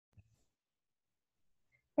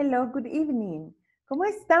Hello, good evening. ¿Cómo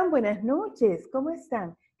están? Buenas noches. ¿Cómo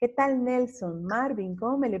están? ¿Qué tal Nelson, Marvin?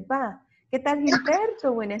 ¿Cómo me les va? ¿Qué tal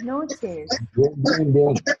Gilberto? Buenas noches. Bien, bien,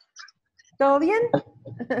 bien. ¿Todo bien?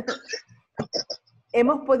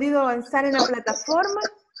 ¿Hemos podido avanzar en la plataforma?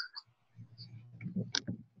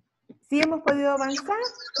 ¿Sí hemos podido avanzar?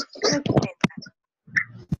 ¿Qué me comentan?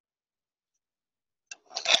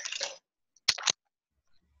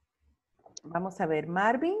 Vamos a ver,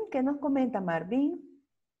 Marvin, ¿qué nos comenta Marvin?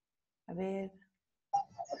 A ver.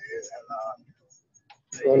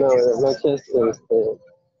 Hola, buenas noches.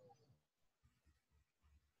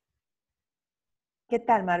 ¿Qué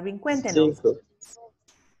tal, Marvin? Cuéntenos. 5.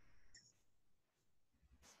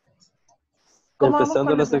 ¿Cómo vamos Empezando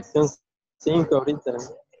con la la sección 5 ahorita.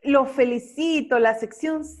 Los felicito, la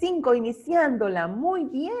sección 5 iniciándola. Muy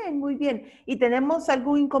bien, muy bien. ¿Y tenemos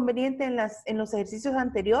algún inconveniente en los ejercicios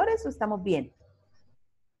anteriores o estamos bien?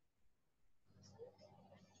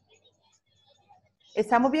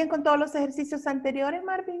 ¿Estamos bien con todos los ejercicios anteriores,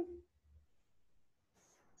 Marvin?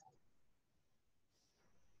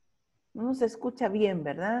 No nos escucha bien,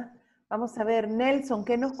 ¿verdad? Vamos a ver, Nelson,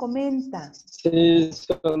 ¿qué nos comenta? Sí,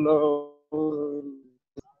 solo...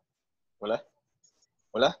 Hola.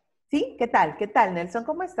 Hola. ¿Sí? ¿Qué tal? ¿Qué tal, Nelson?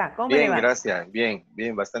 ¿Cómo está? ¿Cómo me le Bien, va? gracias. Bien,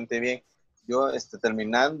 bien, bastante bien. Yo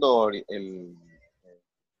terminando el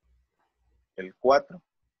 4,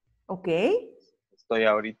 Ok. estoy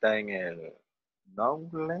ahorita en el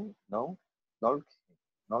knowledge,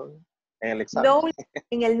 en el examen.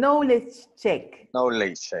 En el knowledge check.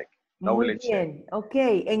 Knowledge check. Muy Knowledge check. bien. Ok.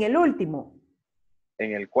 En el último.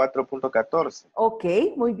 En el 4.14. Ok,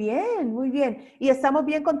 muy bien, muy bien. ¿Y estamos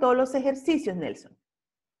bien con todos los ejercicios, Nelson?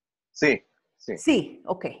 Sí, sí, Sí,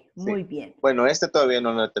 ok, sí. muy bien. Bueno, todavía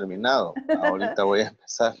no lo he terminado. Ahorita voy a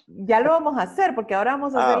empezar. Ya lo vamos a hacer, porque ahora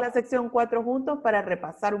vamos a hacer Ah, la sección 4 juntos para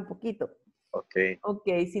repasar un poquito. ok. Ok,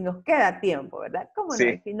 si nos queda tiempo, ¿verdad? ¿Cómo no? Sí,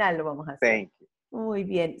 Al final lo vamos a hacer. thank you. Muy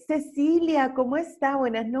bien. Cecilia, ¿cómo está?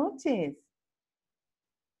 Buenas noches.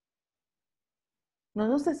 ¿No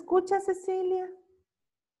nos escucha, Cecilia?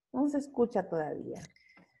 No se escucha todavía.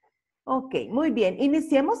 Ok, muy bien.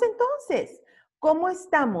 Iniciemos entonces. ¿Cómo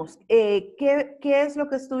estamos? ¿Qué es lo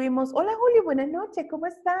que estuvimos? Hola, Julio, buenas noches. ¿Cómo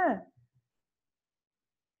está?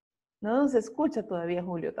 No nos escucha todavía,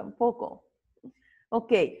 Julio, tampoco. Ok,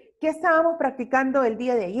 ¿qué estábamos practicando el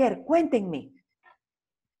día de ayer? Cuéntenme.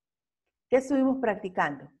 ¿Qué estuvimos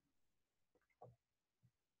practicando?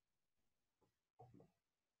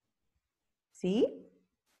 ¿Sí?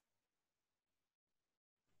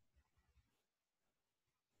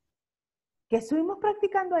 ¿Qué estuvimos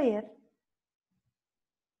practicando ayer?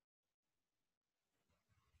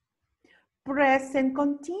 Present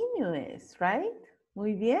continuous, right?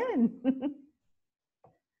 Muy bien.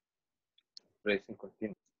 Present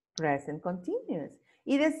continuous. Present continuous.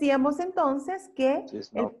 Y decíamos entonces que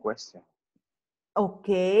There's no el question. Ok,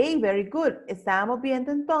 very good. Estábamos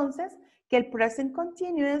viendo entonces que el present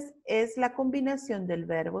continuous es la combinación del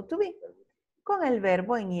verbo to be con el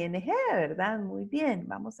verbo en ing, ¿verdad? Muy bien,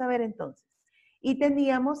 vamos a ver entonces. Y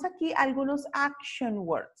teníamos aquí algunos action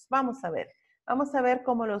words. Vamos a ver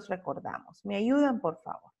cómo los recordamos. ¿Me ayudan, por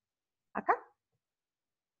favor? Acá.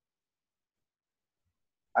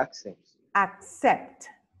 Accents. Accept.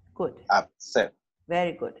 Good. Accept.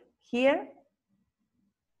 Very good. Here.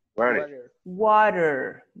 Water.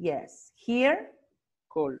 Water. Yes. Here.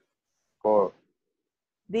 Cold. Cold.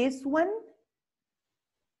 This one.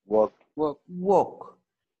 Walk. Walk.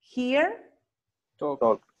 Here. Talk.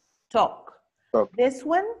 Talk. Talk. This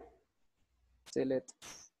one. Select.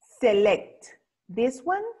 Select. This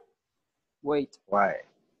one. Wait. Why?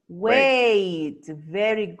 Wait.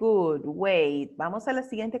 Very good. Wait. Vamos a la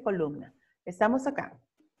siguiente columna. Estamos acá.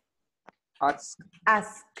 Ask.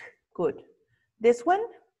 Ask. Good. This one.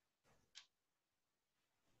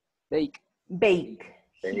 Bake. Bake.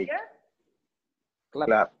 Bake. Here. Clap.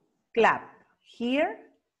 Clap. Clap. Here.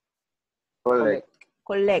 Collect.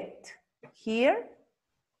 Collect. Here.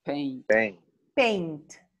 Paint. Paint.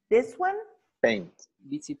 Paint. This one. Paint.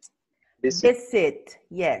 Visit. Visit. Visit.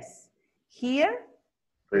 Yes. Here.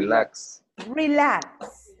 Relax.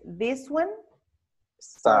 Relax. This one.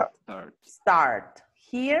 Start. Start.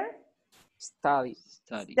 Here. Study.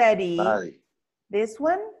 Study. Study. This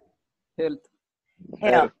one. Health.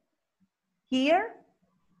 Help. Here.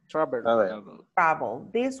 Travel. Travel.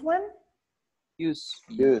 This one. Use.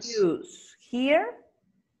 Use. Here.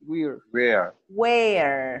 Wear. Where.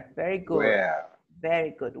 Wear. Very good. Where.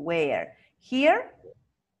 Very good. Wear. Here.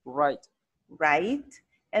 Write. Write.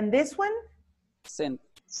 And this one. Send.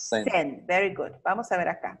 Send. Very good. Vamos a ver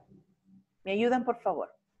acá. ¿Me ayudan, por favor?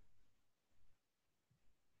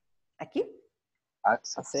 Aquí.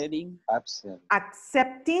 Accepting. Absent.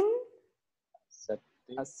 Accepting.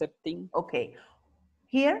 Accepting. Accepting. Okay.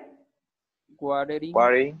 Here. Watering.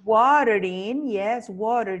 Worrying. Watering. Yes,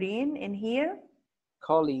 watering. And here.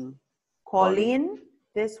 Calling. Calling.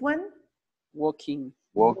 This one. Walking.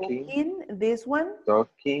 Walking. Walking. This one.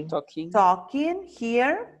 Talking. Talking. Talking.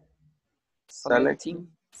 Here. Selecting.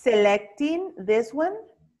 Selecting. This one.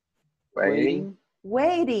 Waiting.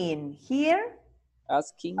 Waiting. Here.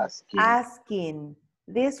 Asking. Asking. Asking.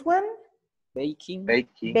 This one. Baking.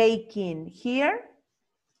 Baking. Baking. Here.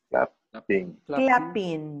 Clapping.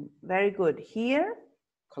 Clapping. Very good. Here.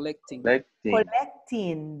 Collecting. Collecting.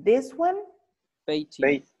 Collecting. This one. Painting.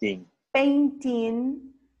 Painting. Painting.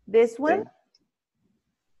 This one.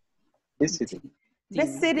 Visiting.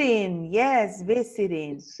 Visiting. Yes,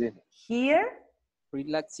 visiting. Visiting. Here.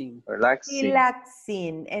 Relaxing. Relaxing.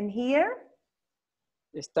 Relaxing. And here.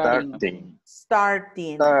 Starting.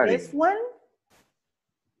 Starting. This one.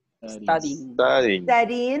 Studying. Studying.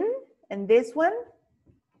 Studying. And this one.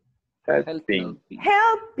 Helping.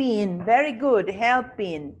 Helping. Very good.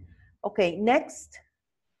 Helping. Okay, next.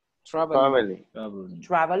 Traveling.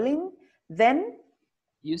 Traveling. Then.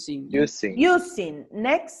 Using. Using. Using.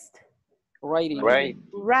 Next. Writing.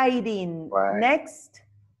 Writing. Right. Next.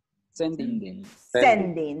 Sending.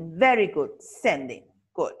 Sending. Very good. Sending.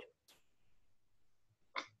 Good.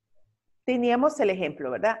 Teníamos el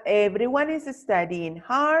ejemplo, ¿verdad? Everyone is studying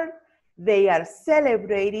hard. They are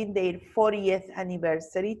celebrating their 40th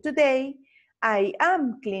anniversary today. I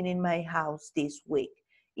am cleaning my house this week.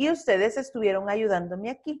 Y ustedes estuvieron ayudándome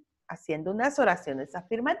aquí, haciendo unas oraciones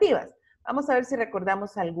afirmativas. Vamos a ver si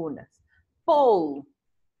recordamos algunas. Paul.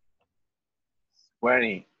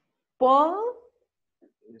 Wearing. Paul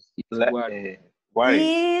Wearing.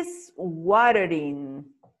 is watering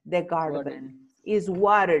the garden. Is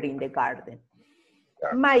watering the garden.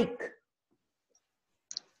 Yeah. Mike.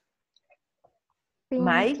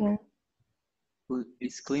 Mike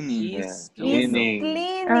is cleaning. Is Cleaning.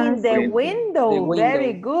 cleaning the Cleaning. window. The window.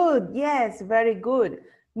 Very good. Yes, very good.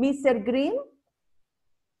 Mr. Green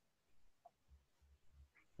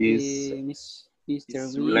Is Mr.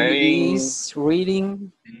 is Green reading- is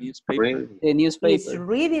reading The newspaper. reading. the is newspaper.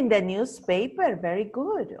 reading the newspaper. Very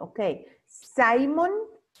good. Okay. Simon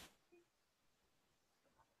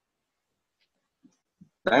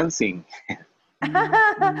Dancing.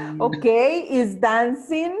 okay, is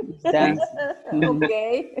dancing. Dancing.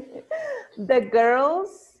 Okay. The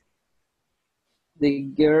girls The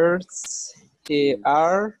girls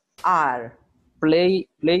are are playing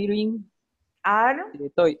the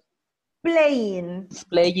toy. playing.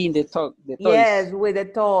 Playing the toys. Yes, with the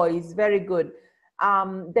toys. Very good.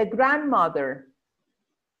 The grandmother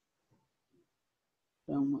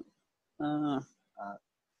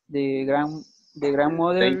The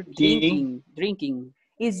grandmother Drinking. drinking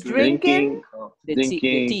is drinking the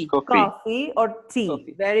Drinking tea. coffee. coffee or tea.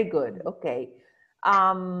 Coffee. Very good. Okay.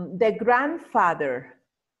 The grandfather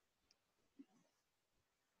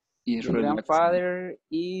Is The relaxing. grandfather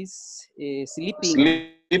is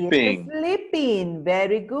sleeping. Sleeping. is sleeping.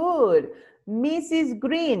 Very good. Mrs.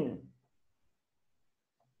 Green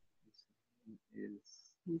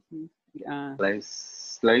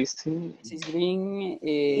Slicing. Mrs. Green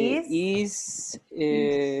Is- is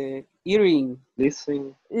eating,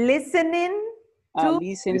 Listening. listening to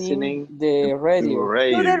listening the To radio.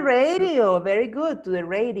 To the radio. radio. Very good. To the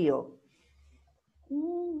radio.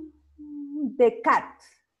 The cat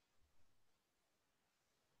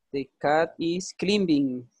The cat is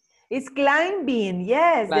climbing. is climbing.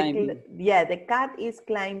 Yes. Climbing. The cat is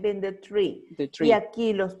climbing the tree. The Y tree.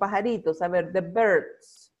 aquí los pajaritos. A ver, the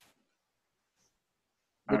birds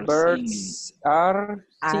The Are birds are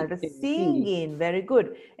are singing. singing. Very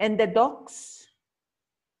good. And the dogs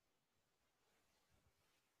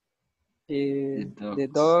The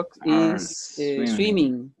dog are is swimming.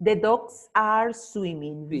 swimming. The dogs are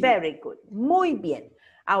swimming. Sí. Very good. Muy bien.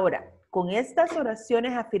 Ahora, con estas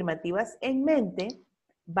oraciones afirmativas en mente,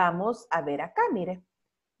 vamos a ver acá, mire.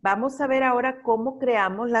 Vamos a ver ahora cómo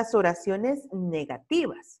creamos las oraciones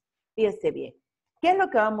negativas. Fíjese bien. ¿Qué es lo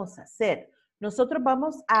que vamos a hacer? Nosotros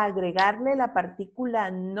vamos a agregarle la partícula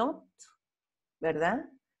not, ¿verdad?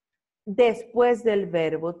 Después del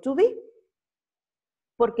verbo to be.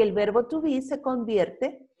 Porque el verbo to be se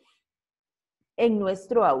convierte en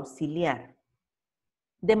nuestro auxiliar.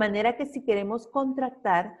 De manera que si queremos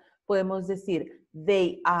contractar, podemos decir,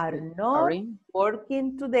 they are not Aren't.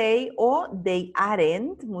 working today o they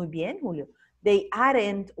aren't. Muy bien, Julio. They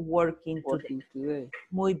aren't working today. Working today.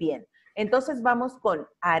 Muy bien. Entonces vamos con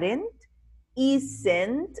aren't,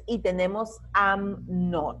 isn't y tenemos am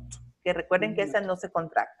not. Que recuerden que esa no se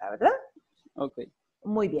contracta, ¿verdad? Okay.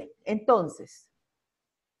 Muy bien. Entonces,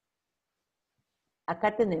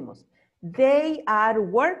 acá tenemos, they are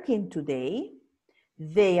working today.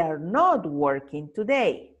 They are not working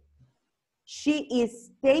today. She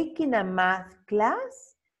is taking a math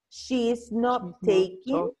class. She is not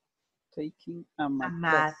taking Taking a a math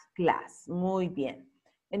math class. Muy bien.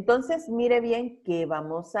 Entonces, mire bien qué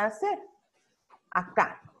vamos a hacer.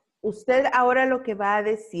 Acá, usted ahora lo que va a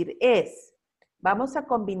decir es, vamos a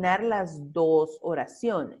combinar las dos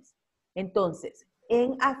oraciones. Entonces,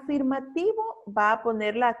 en afirmativo va a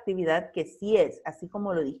poner la actividad que sí es, así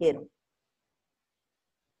como lo dijeron.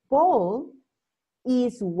 Paul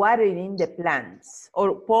is watering the plants,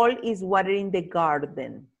 or Paul is watering the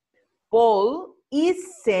garden. Paul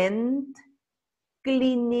isn't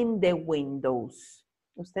cleaning the windows.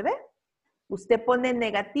 ¿Usted ve? Usted pone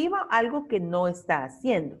negativo algo que no está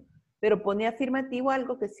haciendo, pero pone afirmativo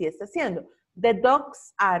algo que sí está haciendo. The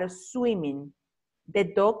dogs are swimming. The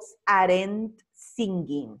dogs aren't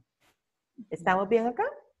singing. ¿Estamos bien acá?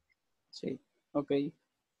 Sí. Okay.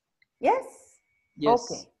 Yes. Yes.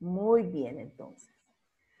 Ok, muy bien entonces.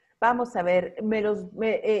 Vamos a ver,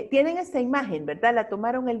 tienen esta imagen, ¿verdad? La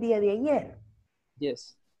tomaron el día de ayer.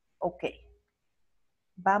 Yes. Ok.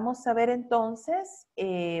 Vamos a ver entonces,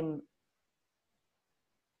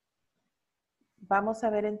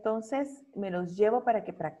 me los llevo para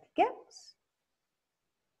que practiquemos.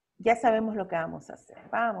 Ya sabemos lo que vamos a hacer.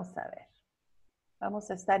 Vamos a ver.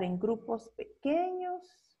 Vamos a estar en grupos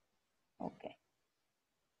pequeños. Ok.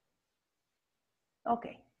 Ok.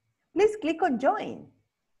 Please click on join.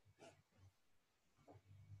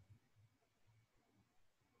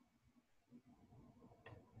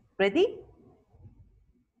 Ready?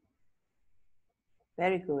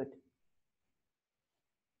 Very good.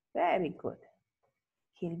 Very good.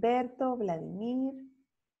 Gilberto, Vladimir.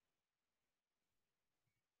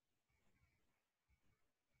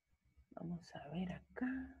 Vamos a ver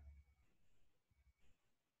acá.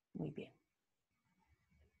 Muy bien.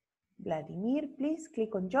 Vladimir, please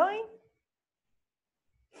click on join.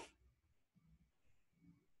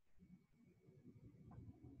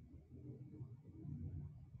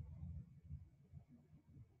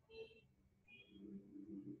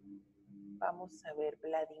 Vamos a ver,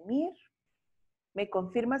 Vladimir. ¿Me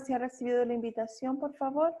confirma si ha recibido la invitación, por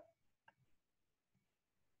favor?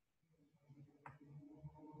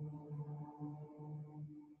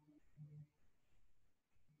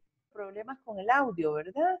 Problemas con el audio,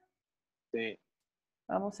 ¿verdad? Sí.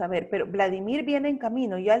 Vamos a ver, pero Vladimir viene en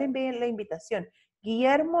camino, ya le envié la invitación.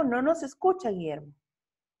 Guillermo, no nos escucha, Guillermo.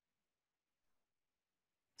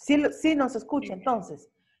 Sí nos escucha, entonces.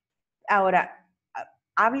 Ahora,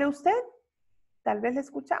 ¿hable usted? Tal vez le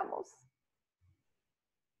escuchamos.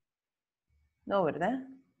 No, ¿verdad?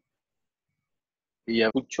 Y ya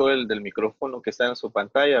escuchó el del micrófono que está en su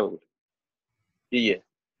pantalla. Guille.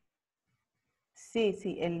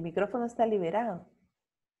 Sí, el micrófono está liberado.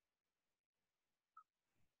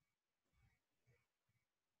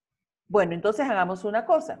 Bueno, entonces hagamos una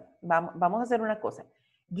cosa. Vamos a hacer una cosa.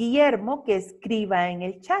 Guillermo que escriba en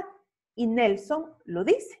el chat y Nelson lo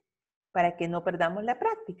dice para que no perdamos la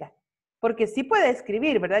práctica. Porque sí puede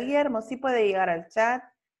escribir, ¿verdad, Guillermo? Sí puede llegar al chat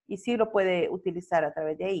y sí lo puede utilizar a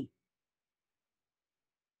través de ahí.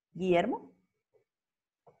 ¿Guillermo?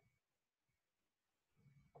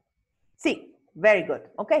 Sí, very good.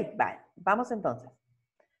 Ok, vale. Vamos entonces.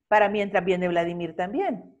 Para mientras viene Vladimir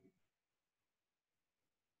también.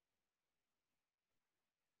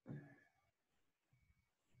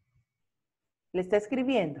 ¿Le está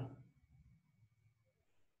escribiendo?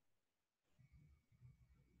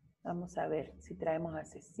 Vamos a ver si traemos a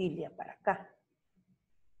Cecilia para acá.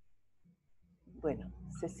 Bueno,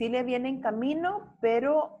 Cecilia viene en camino,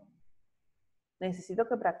 pero necesito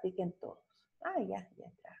que practiquen todos. Ah, ya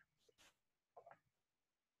está.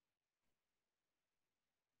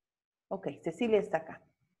 Ok, Cecilia está acá.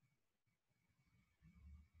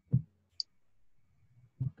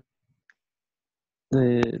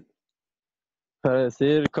 Para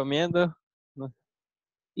decir comiendo. No.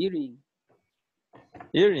 Eating.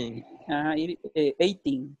 Eating. Ajá,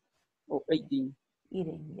 18. O 18.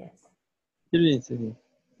 Eating, yes. Eating, sí.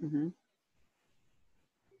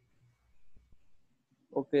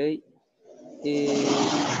 Okay.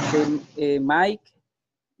 Mike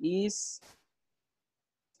is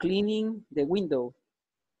cleaning the window.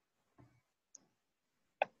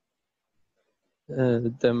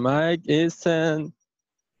 The mic isn't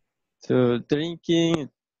to drinking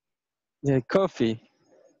coffee.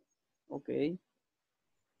 Okay.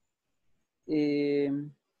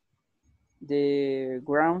 The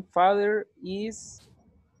grandfather is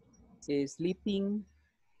sleeping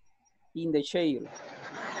in the chair.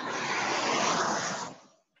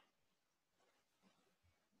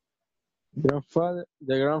 The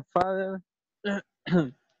grandfather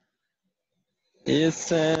is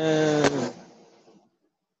the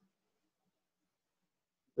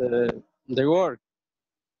work.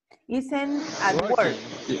 Isn't at work.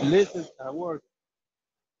 Working. Listen at work.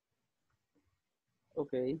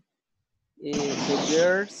 Okay. The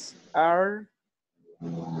girls are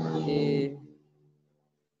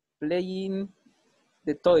playing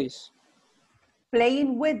the toys.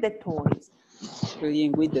 Playing with the toys.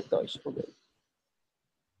 Playing with the toys. Okay.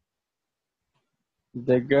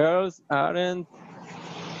 The girls aren't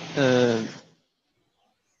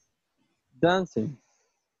dancing.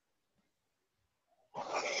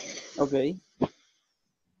 Okay.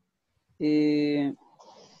 The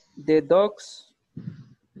dogs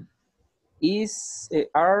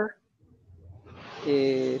are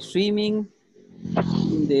swimming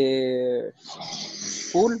in the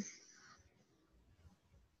pool.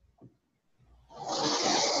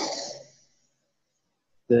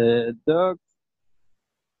 The dogs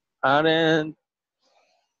aren't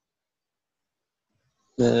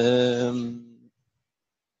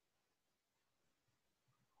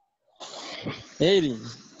eating.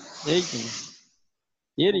 Okay.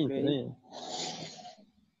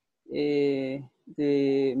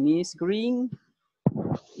 The Miss Green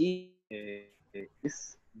is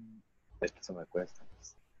Esto me cuesta.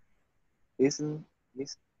 Isn't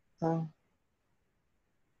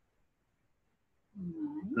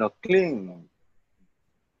no clean.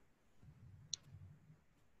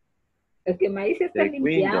 Es que maíz se está The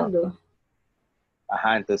limpiando.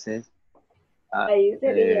 Ajá, entonces. Ahí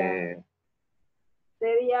sería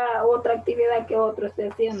otra actividad que otro esté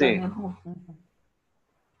haciendo Sí. mejor.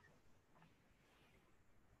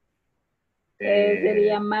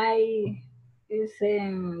 Sería my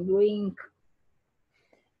isn't drink.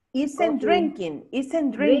 Isn't drinking.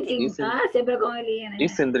 Isn't drinking. Siempre con el IN.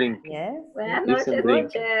 Isn't drink. Yes. Buenas Isn't noches,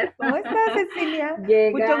 drink. teacher. ¿Cómo estás, Cecilia?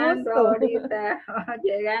 Llegando Mucho gusto. ahorita.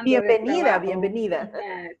 Llegando Bienvenida, del trabajo. bienvenida.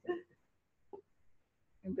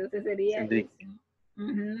 Entonces sería Drink.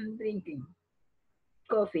 Drinking.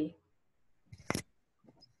 Coffee.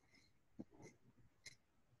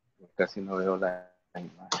 Casi no veo la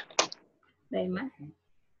imagen. La imagen.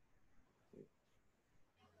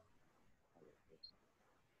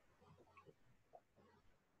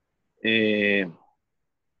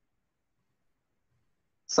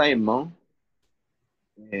 Simon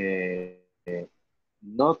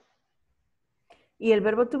not. ¿Y el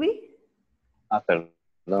verbo to be? Perdón.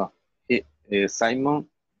 Simon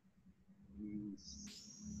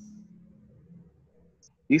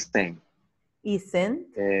isn't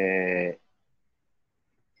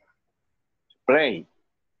pray.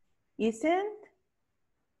 Isn't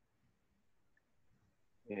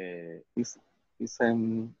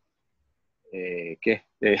Isn't ¿qué?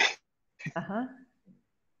 Ajá.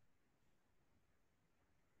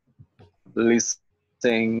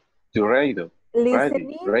 Listen to radio.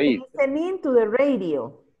 Listening to the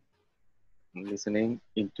radio. Listening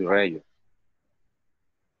into radio.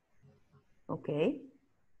 Ok.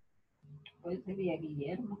 Hoy sería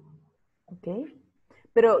Guillermo. Ok.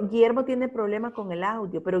 Pero Guillermo tiene problema con el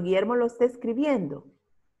audio, pero Guillermo lo está escribiendo.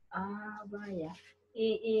 Vaya.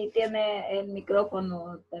 Y tiene el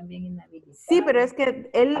micrófono también inhabilitado. Sí, pero es que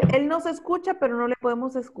él nos escucha, pero no le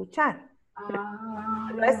podemos escuchar.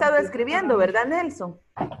 Lo ha estado escribiendo, ¿verdad, Nelson?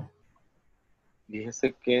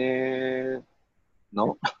 Fíjese que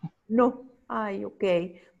no. No. Ay, ok.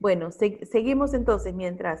 Bueno, seguimos entonces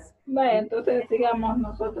mientras. Vaya, entonces sigamos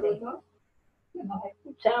nosotros dos. Que nos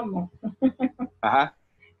escuchamos. Ajá.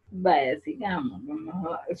 Vaya, sigamos.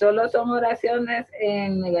 Solo son oraciones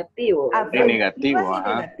en negativo. En negativo, Afirmativas y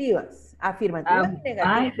negativas. Afirmativas y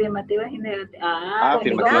negativas. Afirmativas y negativas.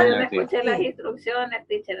 Afirmativas y No negativas. escuché las instrucciones,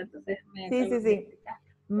 teacher, entonces Sí.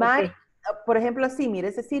 Mike, por ejemplo, así,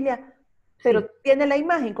 mire, Cecilia, pero ¿tiene la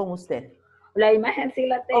imagen con usted? La imagen sí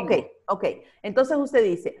la tengo. Ok. Entonces usted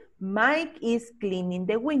dice, Mike is cleaning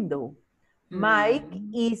the window. Mike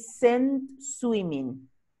isn't swimming.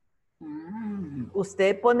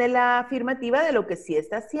 Usted pone la afirmativa de lo que sí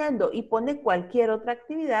está haciendo y pone cualquier otra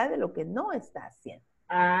actividad de lo que no está haciendo.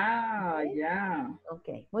 Ya. Ok,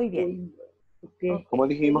 muy bien. Okay. Como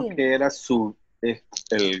dijimos que era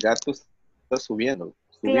el gato está subiendo,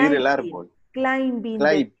 subir el árbol. Climbing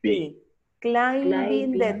the tree.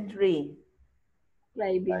 Climbing the tree.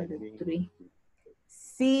 Climbing the tree.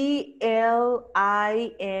 C-L-I-M-B.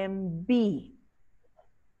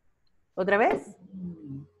 ¿Otra vez?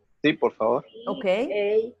 Sí, por favor. Ok.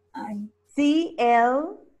 C-L.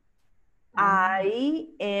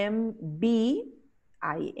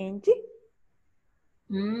 I-M-B-I-N-G.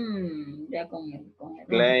 Ya con el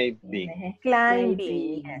Climbing. ING.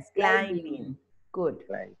 Climbing, yes, climbing. Good.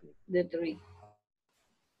 Climbing. The tree.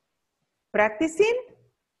 Practicing?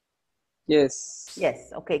 Yes.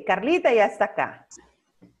 Yes, ok. Carlita ya está acá.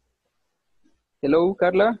 Hello,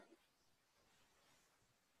 Carla.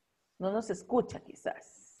 No nos escucha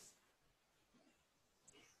quizás.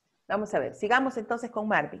 Vamos a ver, sigamos entonces con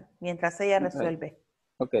Marvin, mientras ella resuelve.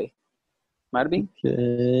 Okay. Marvin.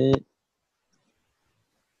 Okay.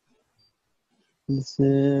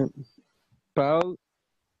 Dice, Paul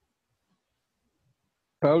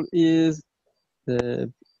is, se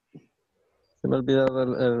me ha olvidado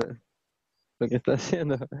lo que está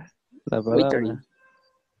haciendo, la palabra. Watering.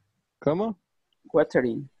 ¿Cómo?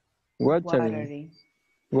 Watering. Watering.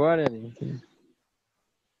 Watering. Sí.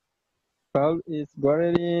 Paul is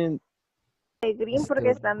watering. Green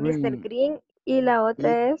porque está Mr. Green y la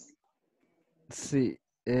otra es Sí,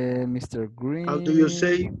 Mr. Green. How do you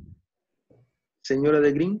say, señora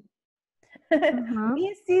de Green?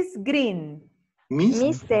 Mrs. Green. Miss?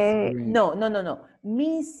 Mr. Green. No.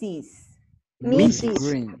 Mrs. Mrs.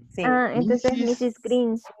 Green. Sí. Entonces Mrs. Mrs.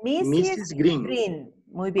 Green. Mrs. Green. Green.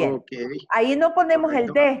 Muy bien. Ok. Ahí no ponemos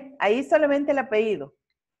Correcto. el D, ahí solamente el apellido.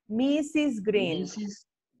 Mrs. Green. Mrs.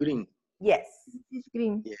 Green. Yes. Mrs.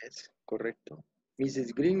 Green. Yes, correcto.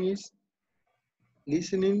 Mrs. Green is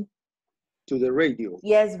listening to the radio.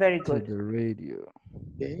 Yes, very To good. the radio.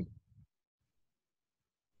 Okay.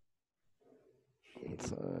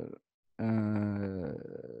 So,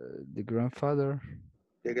 the grandfather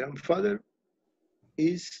The grandfather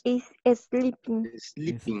is Is sleeping. is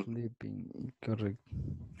sleeping. sleeping. Correcto.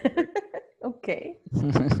 Ok.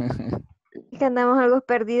 Que andamos algo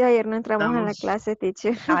perdidos, ayer no entramos a la Estamos- clase,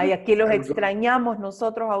 teacher. Ay, aquí los Algo. extrañamos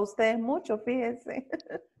nosotros a ustedes mucho, fíjense.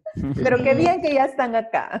 Pero qué bien que ya están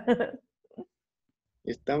acá.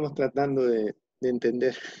 Estamos tratando de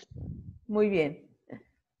entender. Muy bien.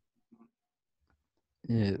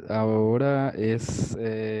 Ahora es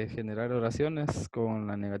generar oraciones con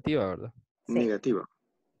la negativa, ¿verdad? Sí. Negativa.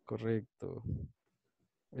 Correcto.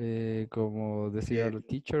 Como decía Bien. el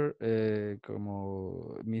teacher,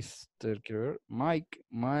 como Mr. Mike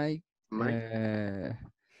Mike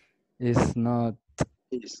is not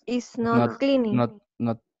is Is not cleaning.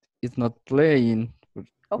 is not playing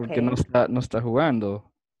porque Ok. no está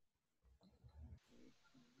jugando.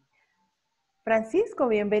 Francisco,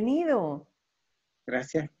 bienvenido.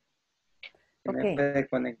 Gracias. Ok. Me puede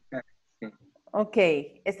conectar. Sí. Ok.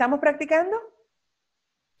 ¿Estamos practicando?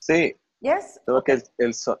 Sí, Yes. creo que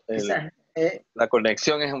Quizás, la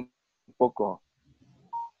conexión es un poco...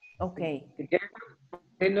 Ok. si quieren,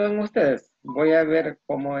 continúen ustedes. Voy a ver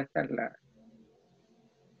cómo está la...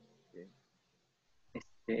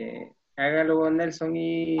 hágalo Nelson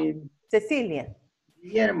y Cecilia.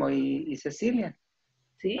 Guillermo y Cecilia.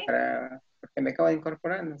 ¿Sí? Porque me acabo de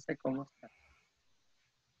incorporar, no sé cómo está.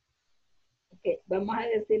 Ok, vamos a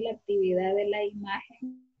decir la actividad de la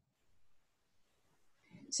imagen.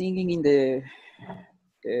 Singing in the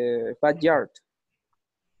backyard.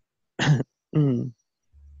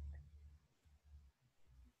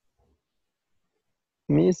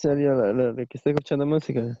 Miss sería la que está escuchando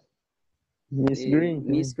música. Miss Green.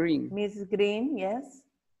 Miss Green. Miss Green, yes.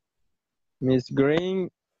 Miss Green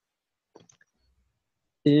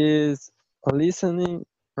is listening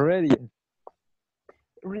radio.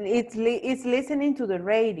 It's listening to the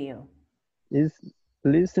radio. Is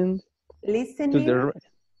listening to Listening the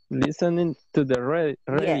listening to the radio.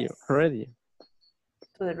 Yes. Radio.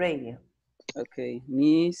 to the radio. Okay.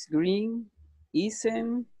 Miss Green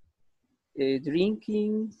isn't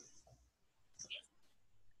drinking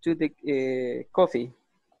to the coffee.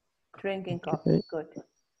 Drinking coffee. Good.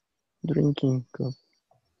 Drinking coffee.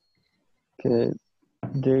 Okay.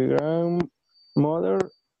 The grandmother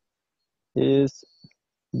is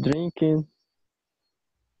drinking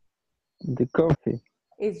the coffee.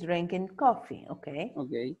 Is drinking coffee. Okay.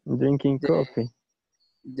 Okay. Drinking coffee.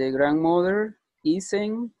 The grandmother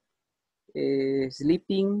isn't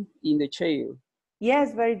sleeping in the chair.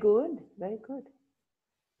 Yes, very good. Very good.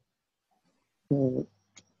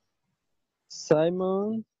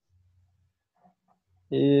 Simon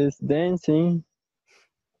is dancing.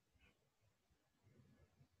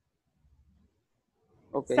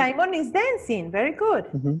 Okay. Simon is dancing. Very good.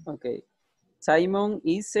 Okay. Simon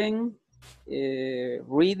isn't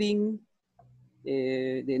reading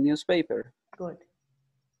the newspaper. Good.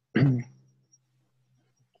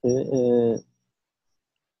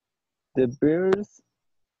 The birds.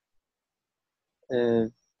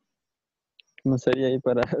 ¿Cómo sería ahí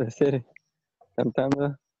para decir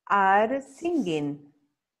cantando? Are singing.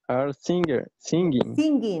 Are singing.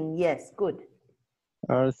 Singing, yes, good.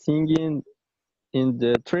 Are singing in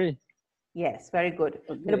the tree. Yes, very good.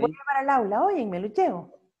 Okay. Me lo puedo llevar al aula, oye, me lo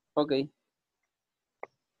llevo. Ok.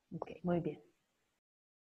 Ok, muy bien.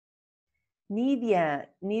 Nidia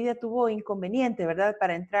tuvo inconveniente, ¿verdad?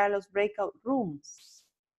 Para entrar a los breakout rooms.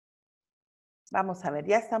 Vamos a ver,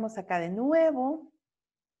 ya estamos acá de nuevo.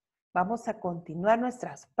 Vamos a continuar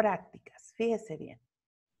nuestras prácticas. Fíjese bien.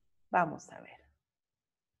 Vamos a ver.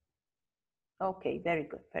 Ok, very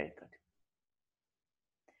good, very good.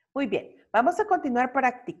 Muy bien, vamos a continuar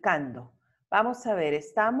practicando. Vamos a ver,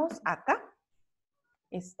 estamos acá.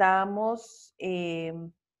 Estamos,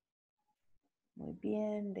 muy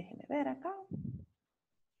bien, déjenme ver acá.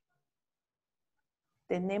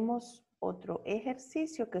 Tenemos otro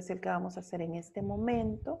ejercicio que es el que vamos a hacer en este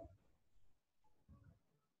momento.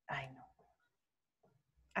 Ay, no.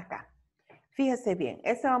 Acá. Fíjese bien,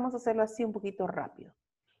 este vamos a hacerlo así un poquito rápido.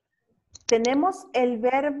 Tenemos el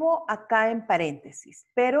verbo acá en paréntesis,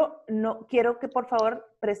 pero no quiero que por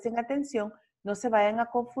favor presten atención, no se vayan a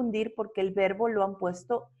confundir porque el verbo lo han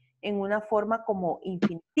puesto en una forma como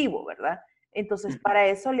infinitivo, ¿verdad? Entonces, para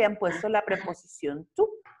eso le han puesto la preposición to.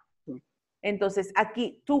 Entonces,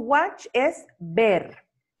 aquí, to watch es ver.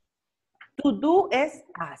 To do es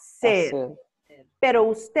hacer. Pero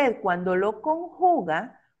usted cuando lo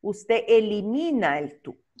conjuga, usted elimina el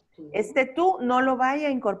to. Este to no lo vaya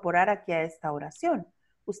a incorporar aquí a esta oración.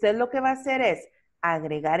 Usted lo que va a hacer es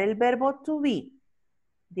agregar el verbo to be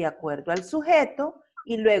de acuerdo al sujeto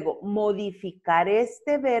y luego modificar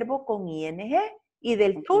este verbo con ing y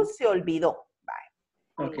del to se olvidó. Bye.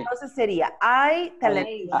 Okay. Entonces sería I am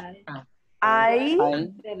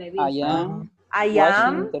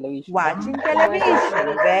watching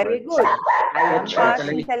television. Very good. I am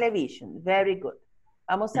watching television. Very good.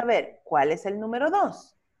 Vamos a ver, ¿cuál es el número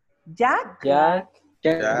 2? Jack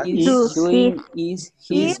is doing his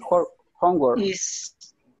homework.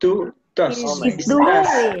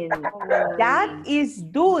 Jack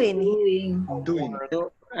is doing.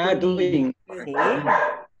 Sí.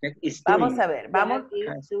 Vamos a ver, vamos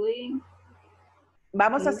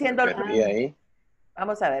haciéndolo.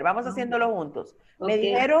 Vamos a ver, vamos haciéndolo juntos. Me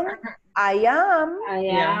dijeron, I am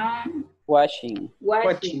Watching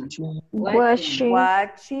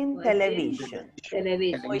television.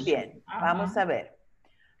 Muy bien, vamos a ver.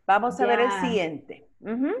 Vamos a ver el siguiente.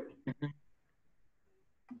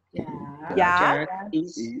 Jack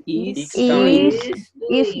is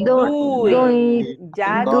doing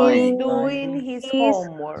his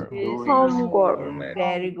homework.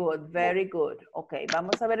 Very good, very good. Ok,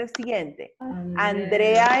 vamos a ver el siguiente.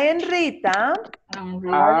 Andrea and Rita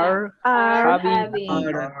are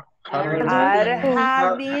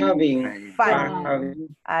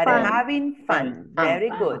having fun. Very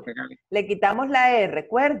good. Le quitamos la R,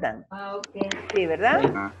 ¿recuerdan? Sí,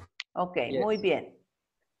 ¿verdad? Ok, muy bien.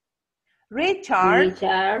 Richard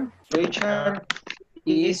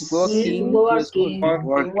is walking to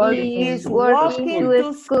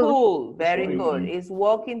school. Very good. Is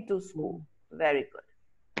walking to school. Very good.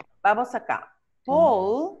 Vamos acá.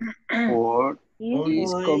 Paul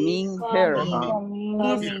is coming here.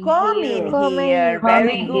 Is coming here.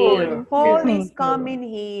 Very good. Paul is coming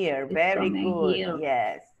here. Very good.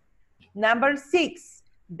 Yes. Number 6.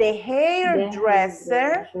 The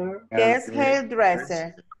hairdresser. ¿Qué es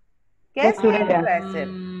hairdresser? ¿Qué es hairdresser?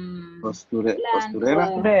 Costurera.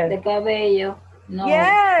 De cabello. No.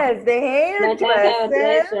 Yes, the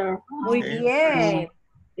hairdresser. Muy bien.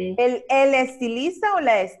 ¿El estilista o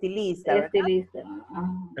la estilista? Estilista.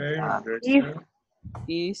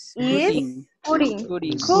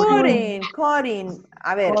 Cutting.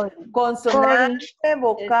 A ver, consonante,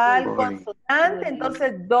 vocal, consonante,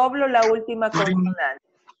 entonces doblo la última consonante.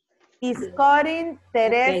 Is cutting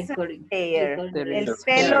Teresa hair. El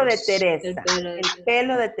pelo de Teresa. El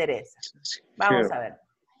pelo de Teresa. Vamos a ver.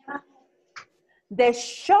 The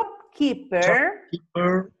shopkeeper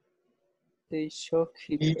is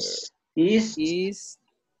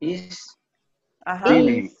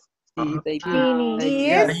typing.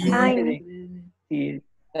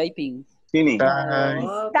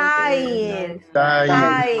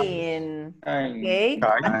 Tying. Okay.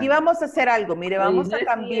 Aquí vamos a hacer algo. Mire, vamos a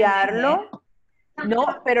cambiarlo. No,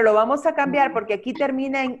 pero lo vamos a cambiar porque aquí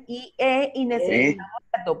termina en IE y necesitamos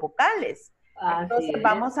las dos vocales. Entonces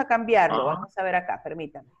vamos a cambiarlo. Vamos a ver acá,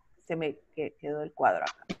 permítanme. Se me quedó el cuadro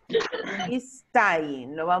acá. Is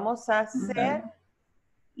tying. Lo vamos a hacer.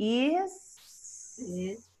 Is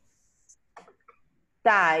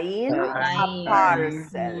tying a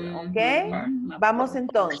parcel. ¿Ok? Vamos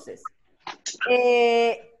entonces.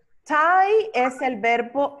 tie es el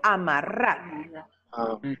verbo amarrar.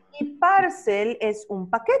 Y parcel es un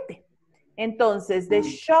paquete. Entonces, the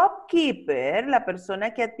shopkeeper, la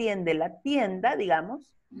persona que atiende la tienda, digamos,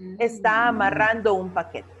 está amarrando un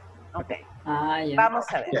paquete. Ok. Ya. Vamos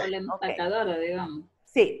a ver. La empacadora, digamos.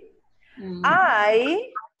 Sí.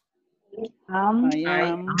 I am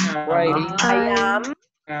writing. I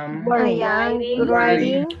am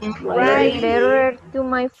writing a letter to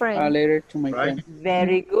my A friend. letter to my friend.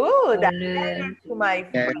 Very good. A letter to my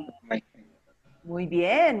friend. Muy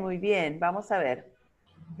bien, muy bien. Vamos a ver.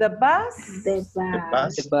 The bus The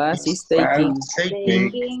The bus is taking is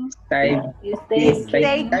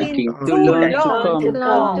taking too long to come. Too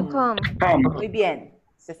long to come. Muy bien.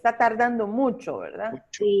 Se está tardando mucho, ¿verdad?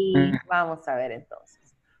 Sí. Vamos a ver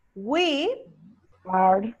entonces. We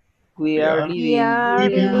We are We are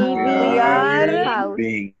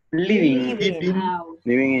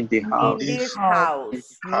Living in the in house. this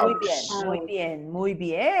house. Muy bien, muy bien, muy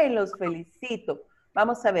bien. Los felicito.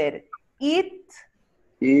 Vamos a ver. It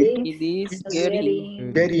It is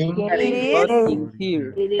getting hot in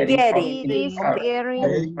here. It is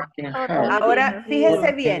getting hot. Ahora,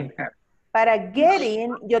 fíjese bien. Para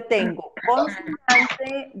getting, yo tengo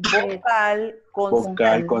consonante, vocal,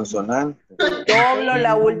 vocal consonante. consonante. Doblo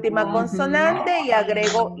la última consonante y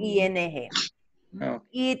agrego ing.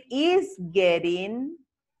 It is getting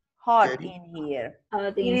hot in here.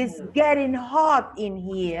 Hot It in is here. getting hot in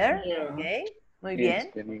here. Here. Okay. Muy Yes,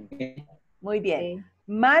 bien, getting- muy bien. Okay.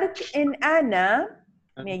 Mark and Ana,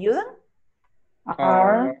 ¿me ayudan?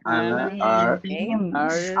 Anna are Okay.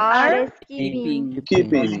 Are Are Keeping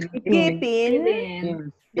keeping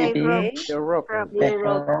keeping the rope. the rope. The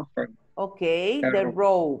rope. okay, the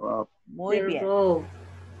rope. up. Muy The bien. rope.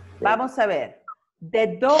 Vamos a ver.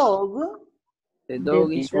 The dog The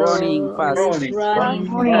dog is The running dog fast. is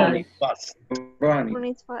running fast.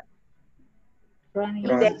 Running fast. Running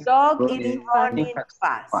The dog is Running running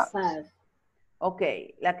fast. fast. Ok,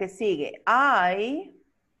 la que sigue. I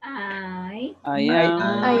I I am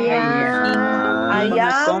I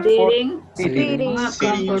am sitting sitting on a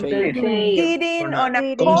comfortable chair. sitting on a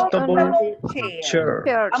Sitting on comfortable chair.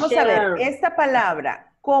 chair. Vamos a ver, Chair. esta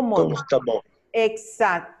palabra, cómodo.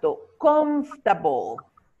 Exacto, comfortable.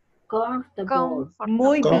 Comfortable.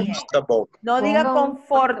 Muy bien. No diga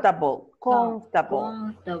comfortable,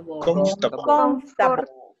 comfortable. Comfortable.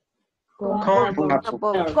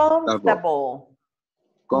 Comfortable.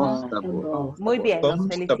 Comfortable. Muy bien, los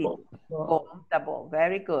felicito. Comfortable,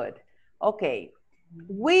 very good. Okay.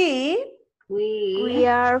 We We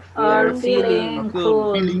are are feeling feeling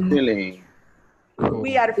cold. Feeling.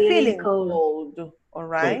 are feeling cold. cold. All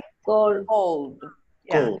right? Cold. Cold.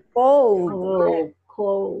 Yeah. Cold.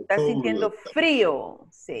 Cold. Está sintiendo frío.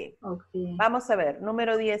 Sí. Okay. Vamos a ver,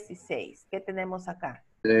 número 16. ¿Qué tenemos acá?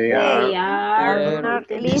 They They are are not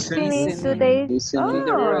listening to listening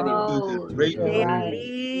the radio. They are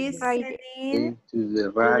listening to the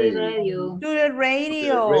the radio. radio. to the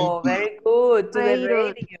radio. Very good. To the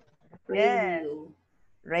Radio. radio. Yes.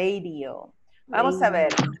 Radio. Vamos a ver.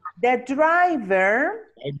 The driver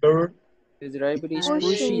The driver is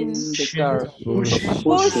Pushing. pushing the car. pushing the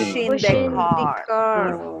pushing the car.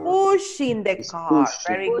 car. Pushing the It's car. pushing.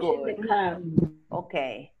 Very Pushing good. the car.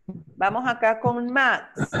 Okay. Vamos acá con Max.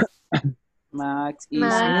 Max is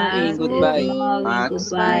Max moving goodbye. Moving Max.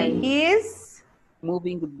 goodbye. Is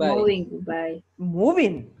Moving goodbye. Moving goodbye.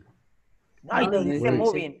 moving. Ay, no Moving. dice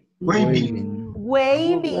moving. Waving.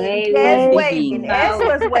 Waving. Waving. Yes, Waving. waving.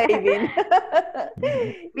 Eso es waving.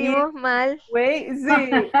 Vimos mal.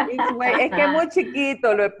 Sí, es que muy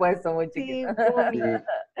chiquito lo he puesto, muy Sí, chiquito. moving.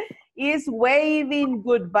 Is waving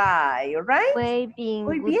goodbye, right? Waving.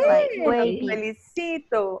 Muy Goodbye. bien, los Waving.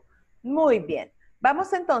 felicito. Muy bien.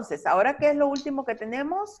 Vamos entonces, ahora qué es lo último que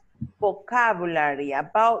tenemos? Vocabulary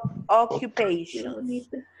about occupation.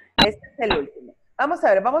 Este es el último. Vamos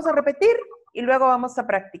a ver, vamos a repetir y luego vamos a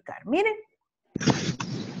practicar. Miren.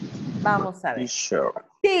 Vamos a ver.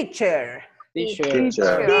 Teacher. Teacher.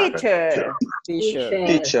 Teacher. Teacher.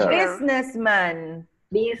 Teacher. Businessman.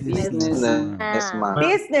 Businessman.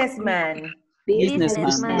 Businessman.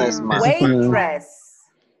 Businessman. Waitress.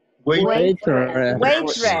 Waitress.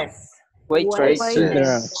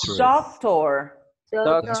 Waitress. Doctor.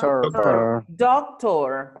 Doctor.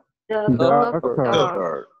 Doctor.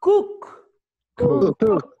 Doctor. Cook.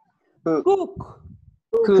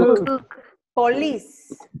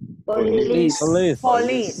 Police.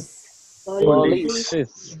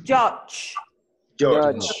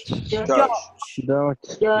 Judge.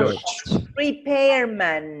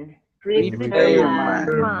 Repairman. Repairman.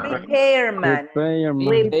 Okay,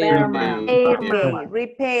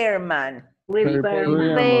 repairman. Very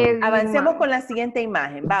Avancemos much. con la siguiente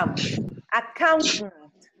imagen. Vamos. Accountant.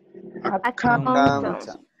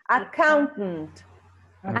 Accountant. Accountant.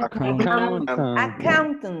 Accountant.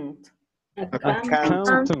 Accountant.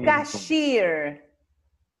 Accountant. Cashier.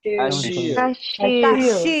 Cashier.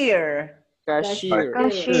 Cashier. Cashier. Cashier.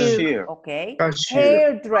 Cashier. Okay. Cashier.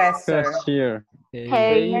 Hairdresser. Cashier.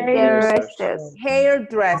 Hairdressers.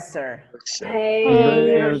 Hairdresser.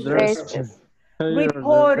 Hairdressers.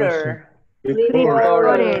 Reporter.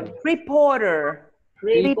 Reported. Reporter.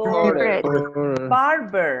 Reported.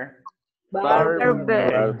 Barber.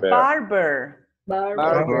 Barber. Barber.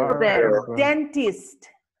 Barber. Dentist.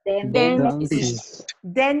 Dentist.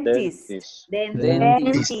 Dentist.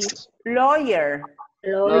 Dentist. Lawyer.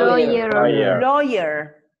 Lawyer.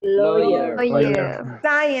 Lawyer. Lawyer.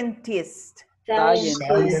 Scientist. Scientist.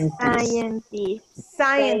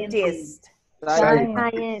 Scientist.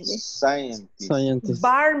 Scientist.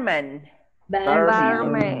 Barman.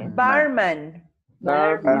 Barman. Barman.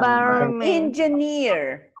 Barman.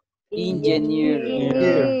 Engineer. Engineer.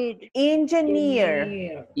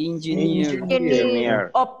 Engineer.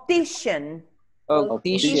 Engineer. Optician.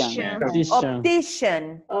 Optician.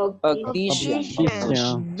 Optician.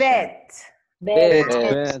 Optician. Vet.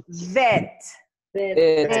 Vet. Vet.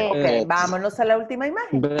 Ok, vámonos a la última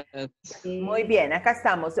imagen. Muy bien, acá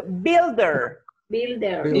estamos. Builder.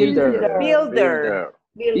 Builder. Builder.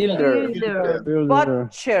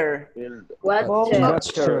 Butcher.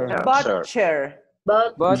 Butcher. Butcher.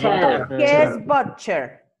 ¿Qué es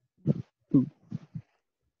butcher?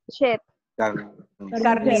 Chef.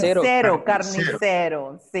 Carnicero,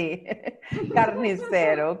 carnicero, sí.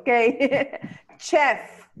 Carnicero, ok.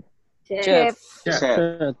 Chef. Chef.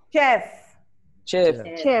 Chef.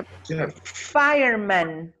 Chef.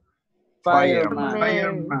 Fireman.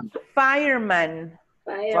 Fireman. Fireman.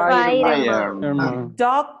 Fireman.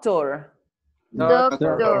 Doctor.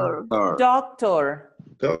 Doctor. Doctor.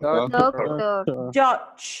 Doctor.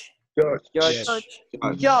 Judge. Judge.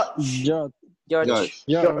 Judge.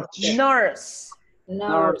 Nurse.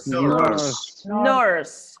 Nurse.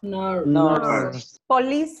 Nurse.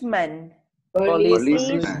 Policeman.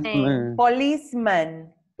 Policeman.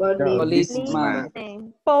 Policeman. Policeman.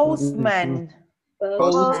 Postman.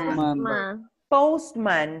 Postman.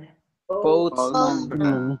 Postman.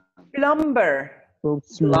 Postman. Plumber.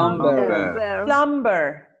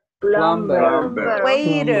 Plumber. Plumber.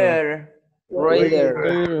 Waiter. Waiter.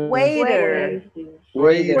 Waiter.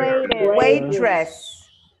 Waitress.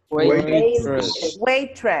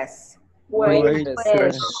 Waitress.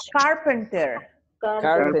 Carpenter.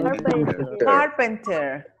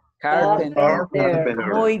 Carpenter.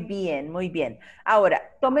 Muy bien, muy bien. Ahora,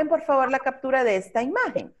 tomen por favor la captura de esta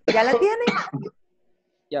imagen. ¿Ya la tienen?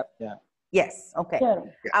 Yes, ok.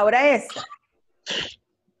 Ahora esta.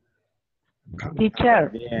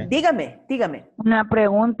 Teacher, Dígame. una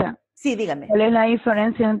pregunta. Sí, dígame. ¿Cuál es la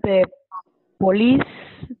diferencia entre policeman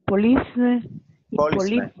y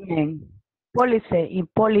policeman? Police y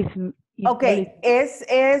policeman. Ok,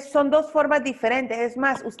 son dos formas diferentes. Es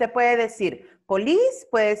más, usted puede decir police,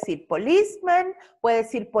 puede decir policeman, puede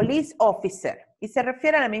decir police officer. Y se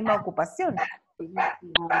refiere a la misma ocupación.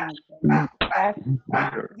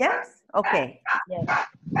 ¿Yes? Ok.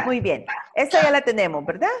 Muy bien. Esta ya la tenemos,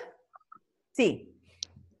 ¿verdad? Sí.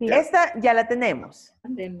 Esta ya la tenemos.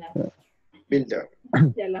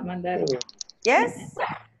 Ya la mandaron. ¿Yes?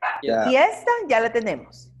 Y esta ya la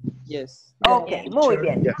tenemos. Yes. Ok, muy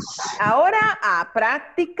bien. Ahora a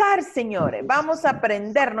practicar, señores. Vamos a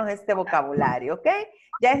aprendernos este vocabulario, ¿ok?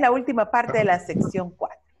 Ya es la última parte de la sección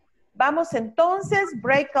 4. Vamos entonces,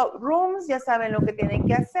 breakout rooms, ya saben lo que tienen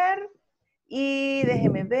que hacer. Y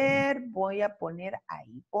déjenme ver, voy a poner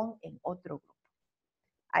ahí, pon en otro grupo.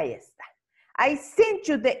 Ahí está. I sent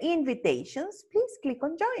you the invitations. Please click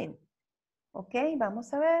on join. Ok,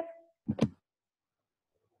 vamos a ver.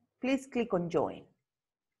 Please click on join.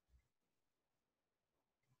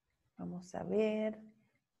 Vamos a ver.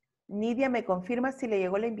 Nidia, ¿me confirma si le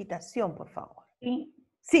llegó la invitación, por favor? Sí.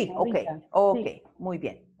 Sí, ok. Ok, Sí. muy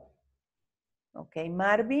bien. Ok,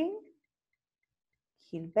 Marvin.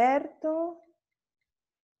 Gilberto.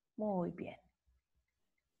 Muy bien.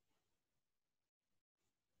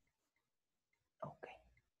 Ok.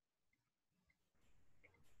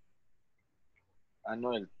 Ah,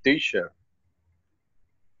 no, el teacher.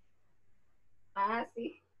 Ah,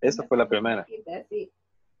 sí. Esa fue la primera. Sí.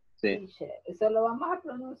 Sí. Eso lo vamos a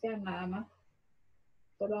pronunciar nada más.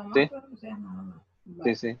 Solo vamos Sí. a pronunciar nada más.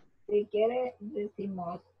 Sí, sí. Si quiere,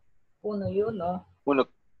 decimos uno y uno. Uno,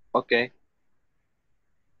 ok.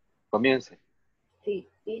 Comience. Sí,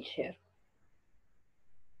 teacher.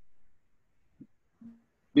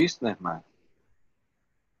 Businessman.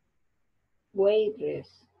 Waitress.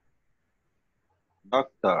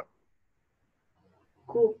 Doctor.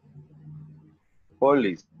 Cook.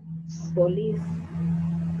 Police. Police.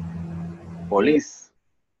 Police.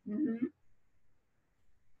 Ujú.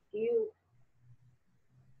 You.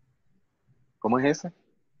 ¿Cómo es ese?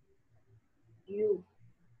 You.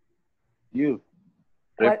 You.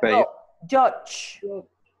 ¿Cuál? Repe- No, judge.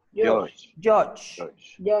 George. George.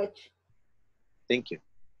 Judge. George. Thank you.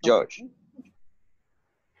 George.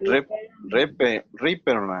 Repairman.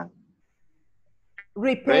 Repairman.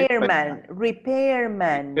 Repairman.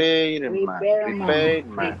 Repairman.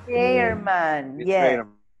 Repairman. Yes.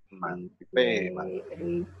 Repairman.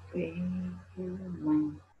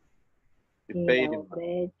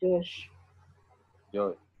 Repairman. George.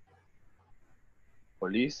 George.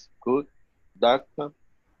 Police. Good. Doctor.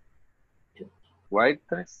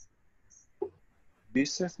 Waitress.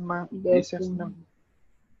 Businessman.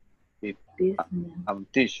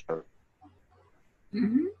 Teacher.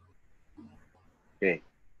 Ujú. Ok.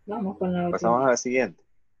 Vamos con la Pasamos última. a la siguiente.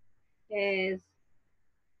 Es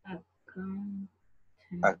account.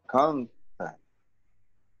 Accountant.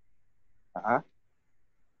 Ajá.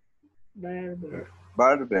 Barber.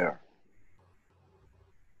 Barber.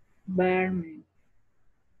 Barman.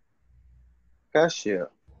 Cashier.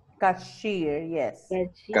 Cashier, yes.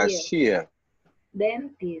 Cashier.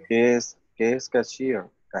 Dentist. ¿Qué es cashier?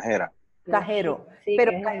 Cajera. Cajero. Sí,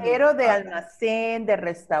 Pero cajero de Ah, almacén, de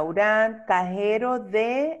restaurante, cajero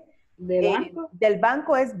 ¿De banco? del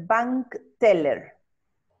banco es bank teller.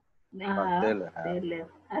 Ajá. teller, Teller.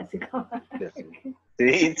 Así como.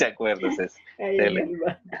 Sí, se acuerda. Es Ahí teller. en el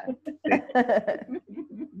banco.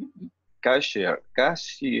 Cashier.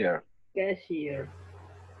 Cashier. Cashier.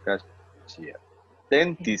 Cashier.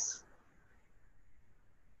 Dentist.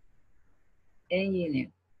 Engineer.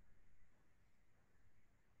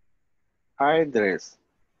 Hairdresser.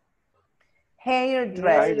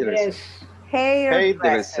 Hairdresser.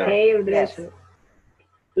 Hairdresser. Hairdresser. Yes.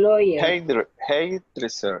 Lawyer.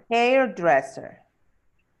 Hairdresser. Hairdresser.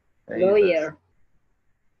 Lawyer.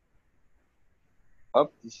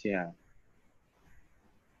 Optician.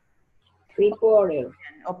 Reporter.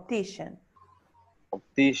 Optician.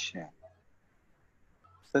 Optician.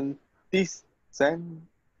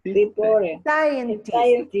 Reporter.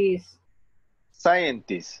 Scientist.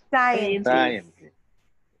 Scientist. Scientist. Scientist.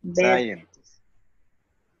 Scientist.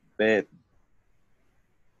 Vet.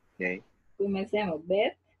 Okay. Comencemos.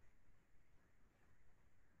 Vet.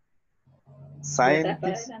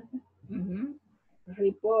 Scientist.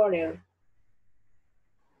 Reporter.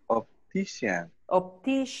 Optician.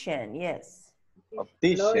 Optician, yes.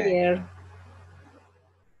 Optician. Lawyer.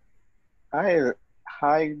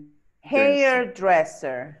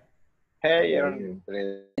 Hairdresser.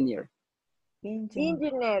 Engineer.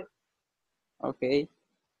 Engineer. Ok.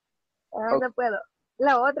 No puedo.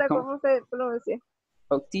 La otra, ¿Cómo? ¿cómo se pronuncia?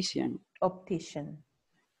 Optician. Optician.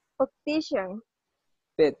 Optician.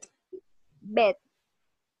 Vet. Vet.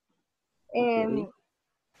 Ok.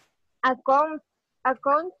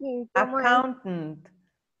 Accounting. ¿Cómo es? Accountant.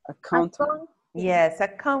 Accountant. Yes,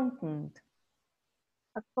 accountant.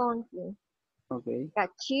 Accounting. Ok.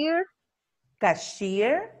 Cashier.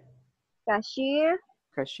 Cashier. Cashier.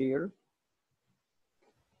 Cashier.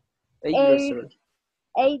 Hairdresser.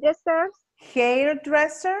 Hairdresser.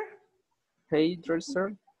 Hairdresser.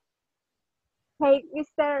 Hairdresser.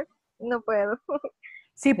 Hairdresser. No puedo.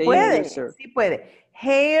 Sí puede, Hairdresser. sí puede.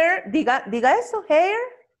 Hair, diga eso, hair.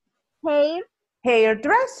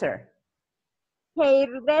 Hairdresser.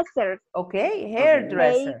 Hairdresser. Ok,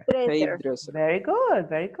 hairdresser. Hairdresser. Very good,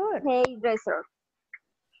 very good. Hairdresser.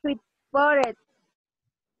 Reporter.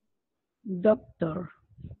 Doctor.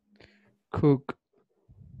 Cook.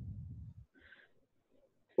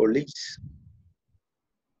 Police.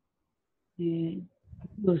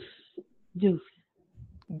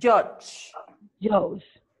 Judge.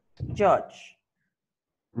 Judge.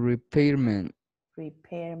 Repairman.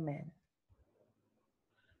 Repairman.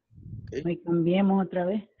 Me cambiemos otra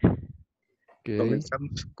vez. Ok,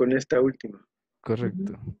 Comenzamos con esta última.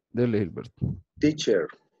 correcto. Dele, Gilbert. Teacher.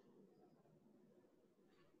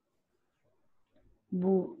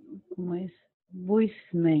 ¿Cómo es?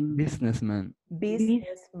 Businessman. Businessman.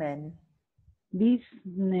 Businessman.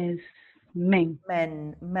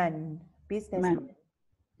 Businessman. Businessman.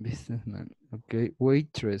 Businessman. Ok.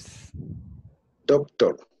 Waitress.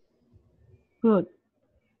 Doctor. Good.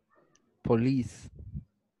 Police.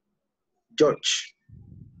 Judge.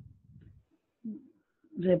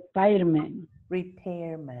 Repairman.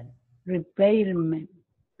 Repairman.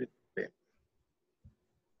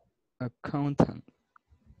 Accountant.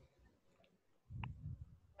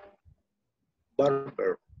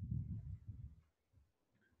 Barber.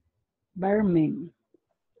 Barman.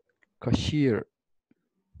 Cashier.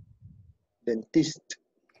 Dentist.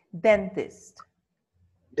 Dentist.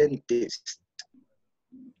 Dentist.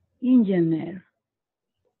 Engineer.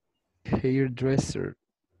 Hairdresser.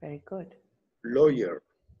 Very good. Lawyer.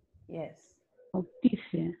 Yes.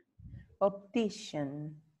 Optician.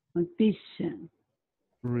 Optician. Optician.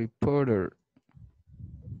 Reporter.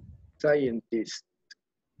 Scientist.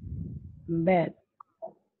 Vet.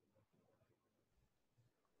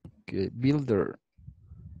 Okay. Builder.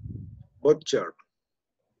 Butcher.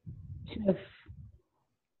 Chef.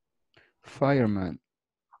 Fireman.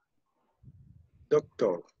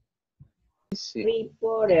 Doctor. Sí.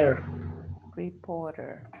 Reporter.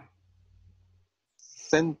 Reporter.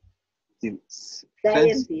 Scientist.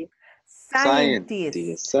 Scientist.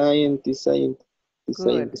 Scientist. Scientist.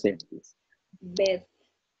 Good. Scientist. Vet.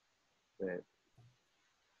 Vet.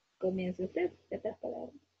 Comienza usted estas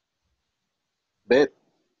palabras. Vet.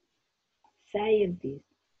 Scientist.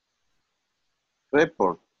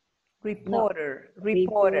 Report. Reporter.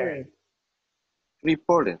 Reporter.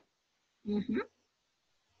 Reporter.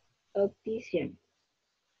 Optician.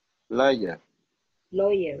 Lawyer.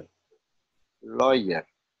 Lawyer. Lawyer.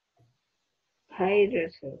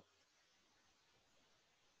 Hairdresser.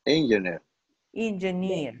 Engineer.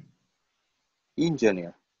 Engineer.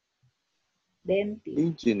 Engineer. Dentist.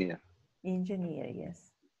 Engineer. Engineer,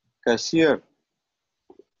 yes. Cashier.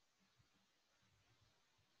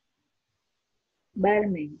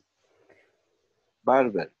 Barman.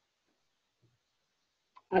 Barber.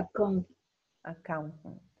 Accountant.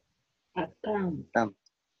 Accountant. Camp.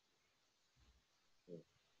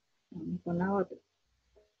 Vamos con la otra.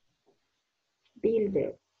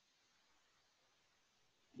 Builder.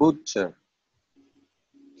 Butcher.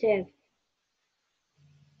 Chef.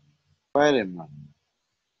 Fireman.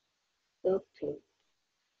 Doctor.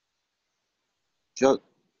 Judge.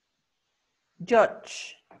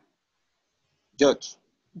 Judge. Judge.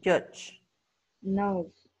 Judge.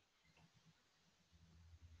 Nurse.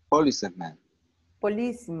 Policeman.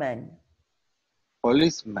 Policeman.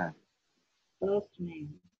 Policeman.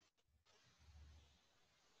 Postman.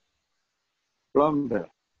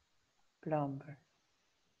 Plumber. Plumber.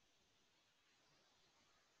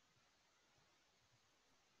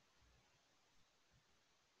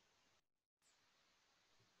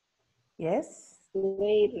 Yes.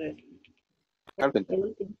 Waiter. Carpenter. El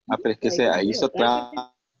último. Pero es que se hizo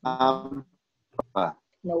trampa.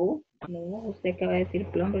 No, usted acaba de decir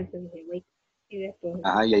plumber, entonces dije wait. Y después.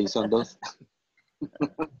 Ajá, y ahí son dos.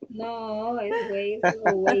 No, es waiter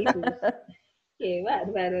o waiters. Qué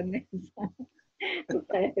bárbaro, Nelson.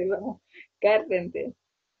 Vamos, Carpenter.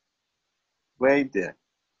 Waiter.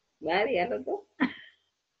 Varias los dos.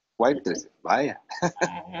 Waitress. Vaya.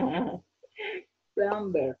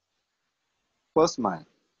 Plumber. Postman.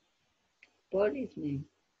 Policeman.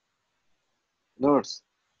 Nurse.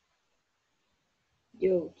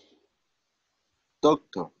 Judge.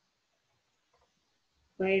 Doctor.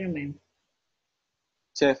 Fireman.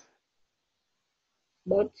 Chef.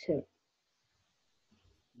 Butcher.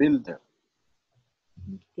 Builder.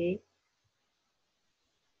 Ok.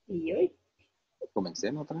 Y hoy.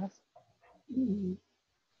 Comencemos otra vez.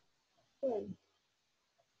 Bueno.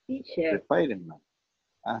 Teacher. Fireman.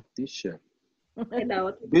 Teacher. Es la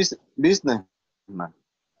otra. Businessman.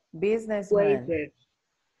 Businessman. Waiter.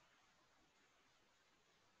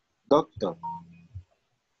 Doctor.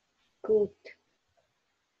 Cook.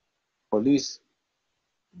 Police.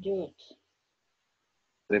 Judge.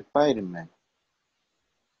 Repairman.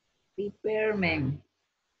 Repairman.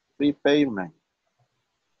 Repairman.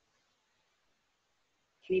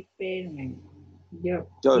 Repairman. Yo.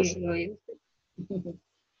 Judge. ¿Quién lo hizo?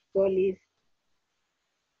 Police.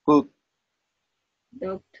 Cook.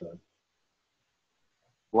 Doctor.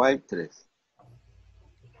 Waitress.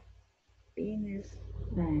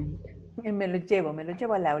 Businessman. Me lo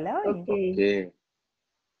llevo al aula hoy. Ok.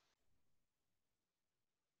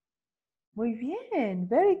 Muy bien,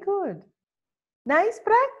 very good. Nice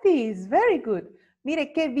practice, very good.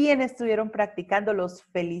 Mire qué bien estuvieron practicando, los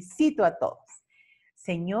felicito a todos.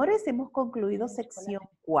 Señores, hemos concluido sección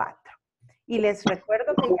 4. Y les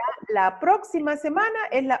recuerdo que ya la próxima semana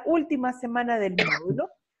es la última semana del módulo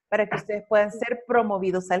para que ustedes puedan ser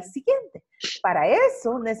promovidos al siguiente. Para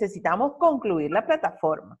eso necesitamos concluir la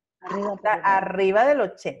plataforma. Arriba del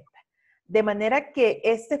 80. De manera que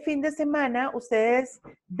este fin de semana ustedes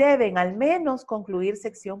deben al menos concluir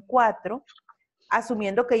sección 4,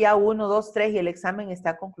 asumiendo que ya 1, 2, 3 y el examen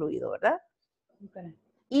está concluido, ¿verdad? Okay.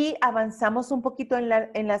 Y avanzamos un poquito en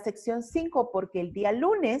la sección 5 porque el día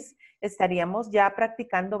lunes estaríamos ya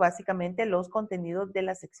practicando básicamente los contenidos de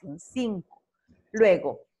la sección 5.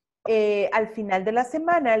 Luego, Al final de la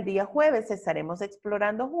semana, el día jueves, estaremos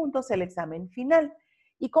explorando juntos el examen final.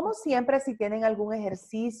 Y como siempre, si tienen algún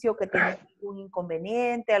ejercicio, que tengan algún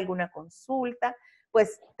inconveniente, alguna consulta,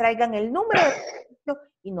 pues traigan el número de ejercicio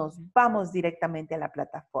y nos vamos directamente a la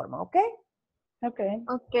plataforma, ¿ok? Ok.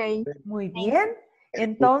 Ok. Muy bien.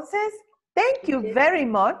 Entonces, thank you very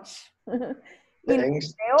much. Y los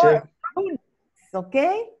Thanks, veo Chef. el lunes, ¿ok?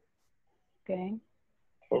 Ok.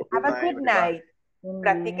 Have a good night.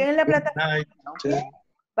 Practiquen en la Good plataforma. night, ¿ok? Chef.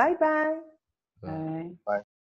 Bye, bye. Bye. Bye.